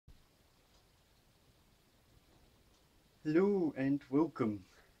Hello and welcome.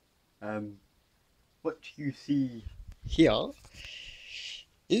 What you see here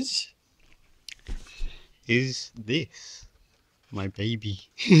is this my baby.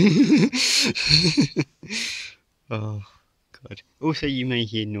 Oh God. Also, you may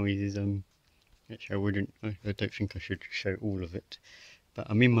hear noises. Actually, I don't think I should show all of it. But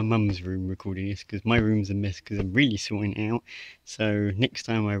I'm in my mum's room recording this because my room's a mess because I'm really sorting it out. So next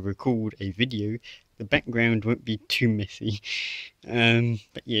time I record a video, the background won't be too messy.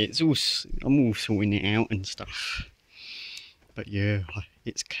 But yeah, I'm all sorting it out and stuff. But yeah,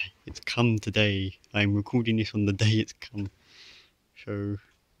 it's come today. I'm recording this on the day it's come. So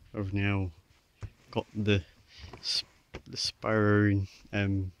I've now got the Spyro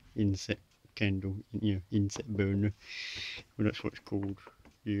inset candle, inset burner. Well, that's what it's called.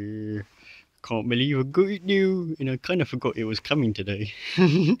 Yeah. Can't believe I got it new, and I kind of forgot it was coming today,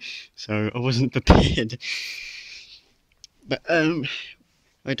 so I wasn't prepared. But I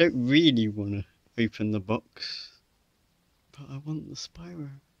don't really want to open the box, but I want the Spyro.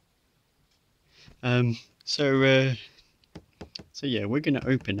 Um, so so yeah, we're gonna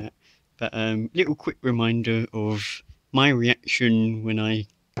open it. But little quick reminder of my reaction when I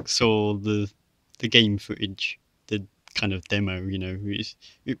saw the game footage, the kind of demo.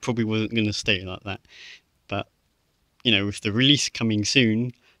 It probably wasn't gonna stay like that, but with the release coming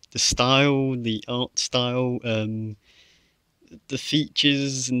soon, the style, the art style, the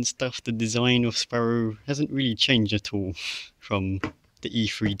features and stuff, the design of Spyro hasn't really changed at all from the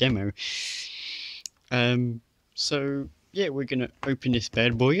E3 demo. So yeah, we're gonna open this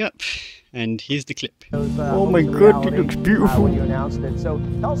bad boy up, and here's the clip. Oh my god, it looks beautiful. When you announced it. So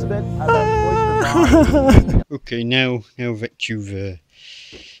tell us a bit about Okay, now that you've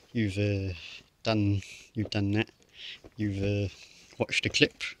done that, you've watched the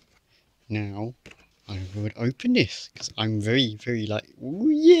clip. Now I would open this because I'm very, very like, oh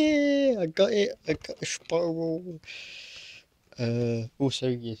yeah, I got it. I got a Spyro. Also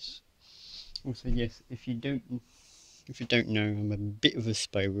yes, if you don't know, I'm a bit of a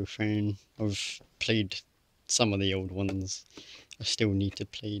Spyro fan. I've played some of the old ones. I still need to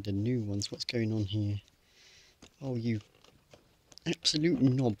play the new ones. What's going on here? Oh, you absolute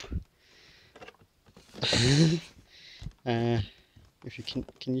knob. If you can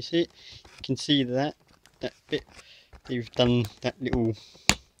you see it? You can see that bit. They've done that little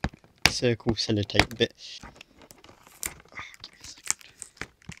circle sellotape bit.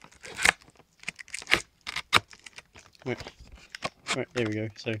 Right, there we go.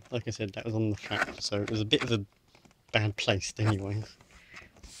 So, like I said, that was on the flap, so it was a bit of a bad place anyway.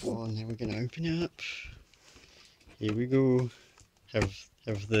 Oh, now we're going to open it up. Here we go. Have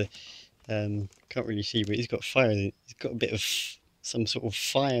the can't really see, but he's got fire. He's got a bit of some sort of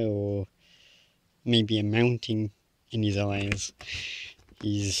fire, or maybe a mounting in his eyes.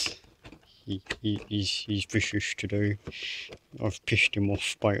 He's vicious today. I've pissed him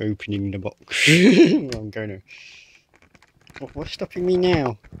off by opening the box. I'm gonna. What's stopping me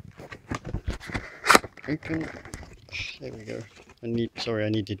now? Open. There we go. Sorry, I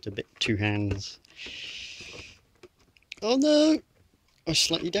needed a bit 2 hands. Oh no! I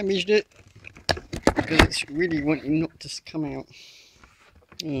slightly damaged it because it's really wanting not to come out.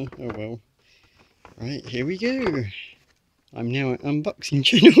 Oh well. Right, here we go. I'm now at unboxing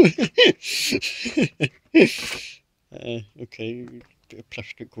channel. Okay, bit of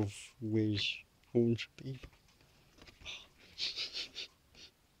plastic of Wiz Hornsby.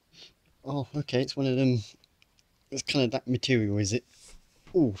 Oh, okay, it's one of them. It's kind of that material, is it?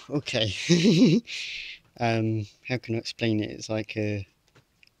 Oh, okay. How can I explain it? It's like a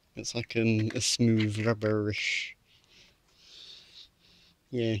smooth rubberish.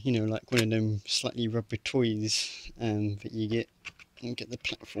 Yeah, like one of them slightly rubber toys that you get the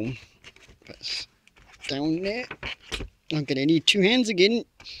platform. But down there, I'm gonna need 2 hands again.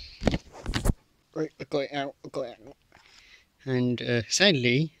 Right, I got it out. And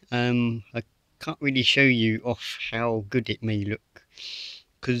sadly, I can't really show you off how good it may look,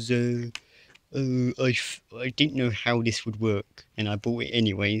 because I didn't know how this would work, and I bought it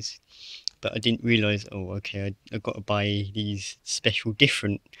anyways. But I didn't realise. Oh, okay. I got to buy these special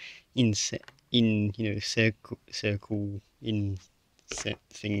different inset circle inset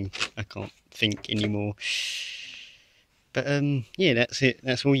thing. I can't think anymore. But yeah, that's it.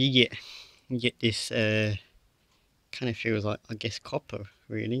 That's all you get. You get this kind of feels like, I guess, copper.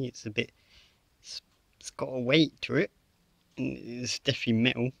 Really, it's a bit. It's got a weight to it, and it's definitely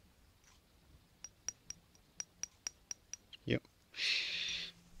metal. Yep.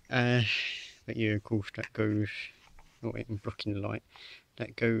 But yeah, of course that goes. Oh wait, I'm blocking the light.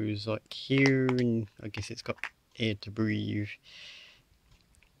 That goes like here, and I guess it's got air to breathe.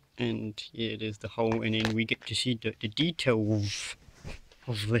 And yeah, there's the hole, and then we get to see the detail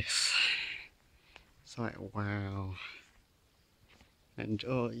of this. It's like, wow. And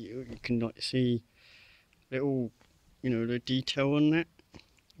oh, you can like see little, you know, the detail on that.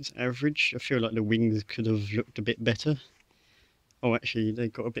 It's average. I feel like the wings could have looked a bit better. Oh, actually, they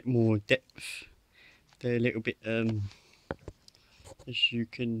got a bit more depth. They're a little bit, as you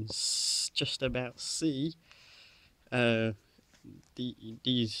can just about see,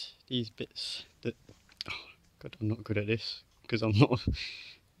 these bits that, oh god, I'm not good at this because I'm not.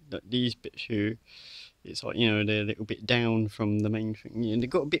 These bits here, it's like, you know, they're a little bit down from the main thing, and they've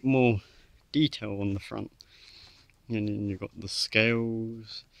got a bit more detail on the front. And then you've got the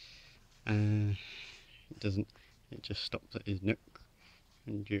scales. It doesn't. It just stops at his neck,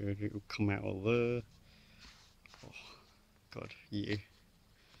 and it'll come out of there. Oh god, yeah.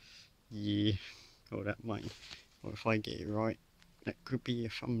 Oh, that might. Or if I get it right, that could be a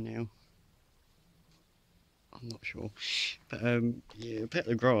thumbnail. I'm not sure, but yeah, pet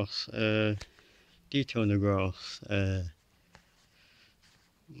the grass. Detail on the grass.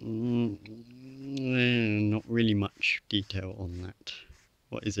 Not really much detail on that.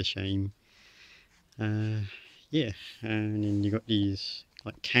 What is a shame. Yeah, and then you got these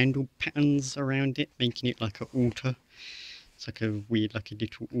like candle patterns around it, making it like an altar. It's like a weird, like a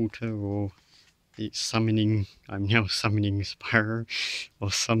little altar, or it's summoning. I'm now summoning Spyro, or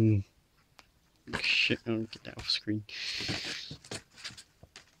some shit. I'll get that off screen.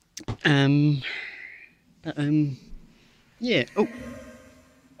 Yeah. Oh,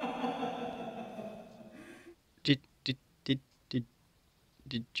 did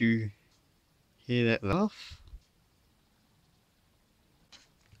you hear that laugh?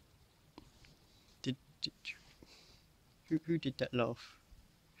 Did you? Who did that laugh?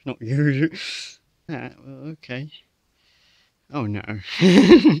 Not you. Ah, well, okay. Oh no.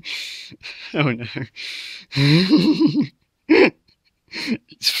 Oh no.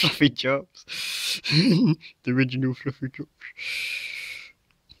 It's Fluffy Chops. The original Fluffy Chops.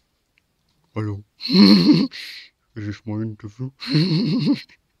 Hello. Is this my interview?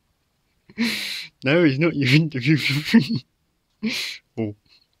 No, it's not your interview, Fluffy. Oh,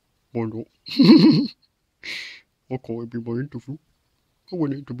 why not? Why can't it be my interview? I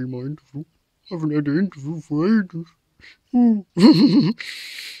want it to be my interview. I haven't had an interview for ages.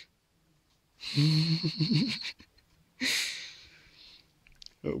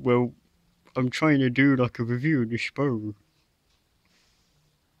 Well, I'm trying to do like a review of the Spyro.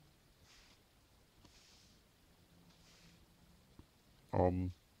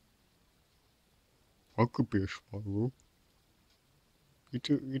 I could be a Spyro.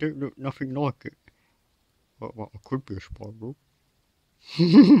 You don't look nothing like it. But I could be a Spyro.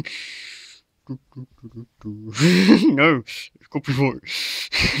 No, it's copyright.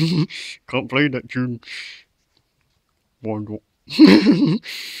 Can't play that tune. Why not?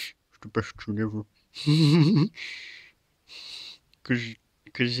 It's the best tune ever. Cause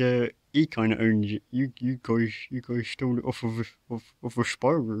he kind of owns it. You guys stole it off of a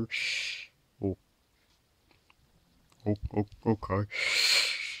Spyro. Oh, okay.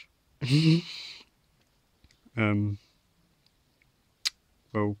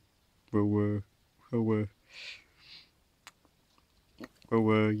 Well,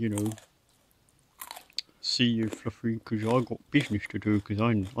 well, you know, see you, Fluffy, because I got business to do, because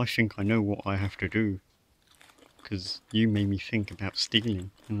I think I know what I have to do. Because you made me think about stealing,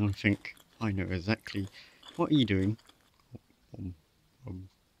 and I think I know exactly. What are you doing? I'm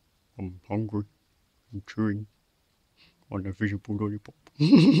hungry. I'm chewing on a visible lollipop.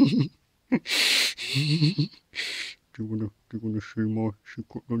 Do you wanna see my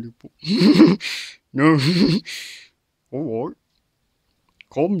secret lollipop? No. Alright.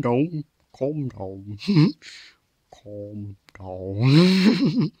 Calm down. Calm down. Calm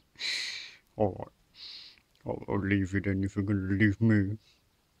down. Alright. I'll leave you then if you're gonna leave me.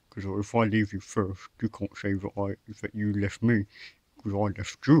 Because if I leave you first, you can't say that you left me. Because I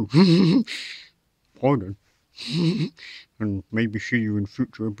left you. Pardon. And maybe see you in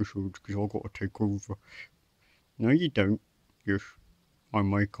future episodes because I gotta take over. No, you don't. Yes, I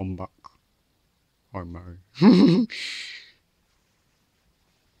may come back. I may.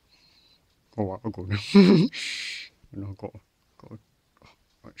 Alright, I'll go now. And I gotta. Oh,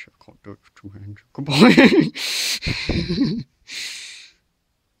 actually, I can't do it with 2 hands. Goodbye.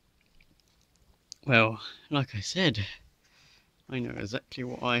 Well, like I said, I know exactly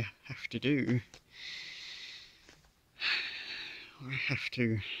what I have to do. I have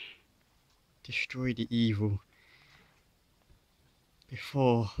to destroy the evil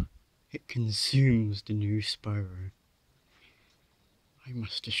before It consumes the new Spyro. I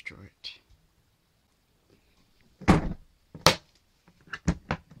must destroy it.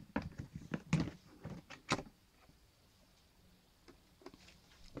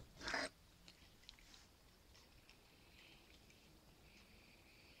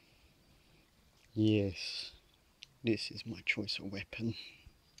 Yes, this is my choice of weapon.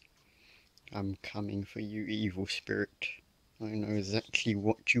 I'm coming for you, evil spirit. I know exactly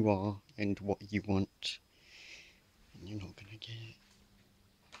what you are and what you want. And you're not gonna get it.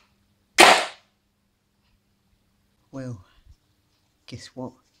 Well, guess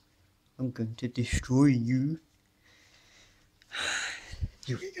what? I'm going to destroy you.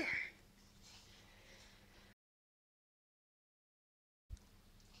 Here we go.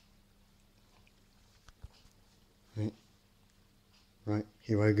 Right,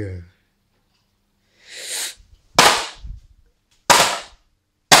 here I go.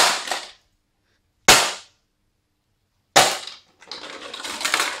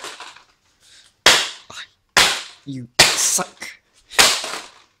 You suck.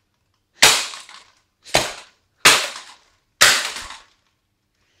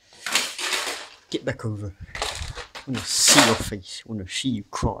 Get back over. I wanna see your face. I wanna see you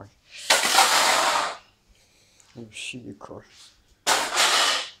cry. I wanna see you cry.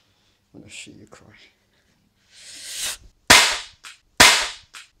 I wanna see you cry.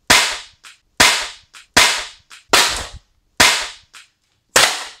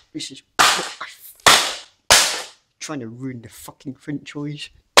 This is trying to ruin the fucking franchise.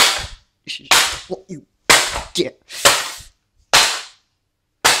 This is what you get.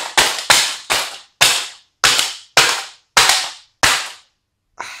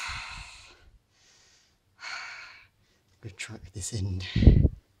 Let's try this end.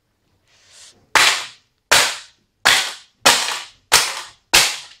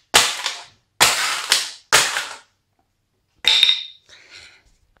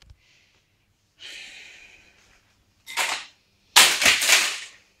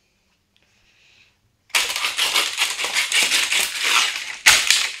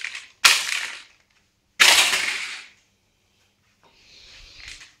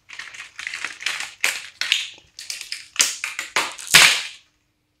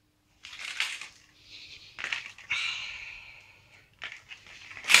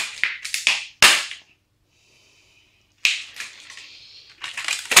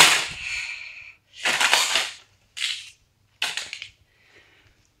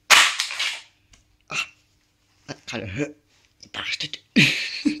 That kind of hurt, you bastard.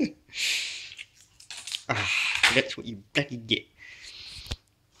 That's what you bloody get.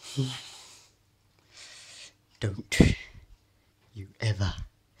 Don't you ever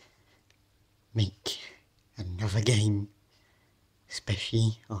make another game,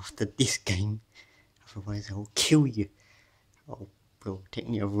 especially after this game, otherwise I'll kill you. Oh, well,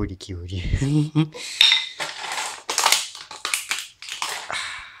 technically I've already killed you.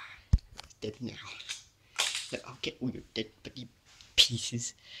 Dead now. Look, I'll get all your dead bloody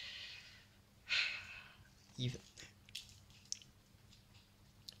pieces. Even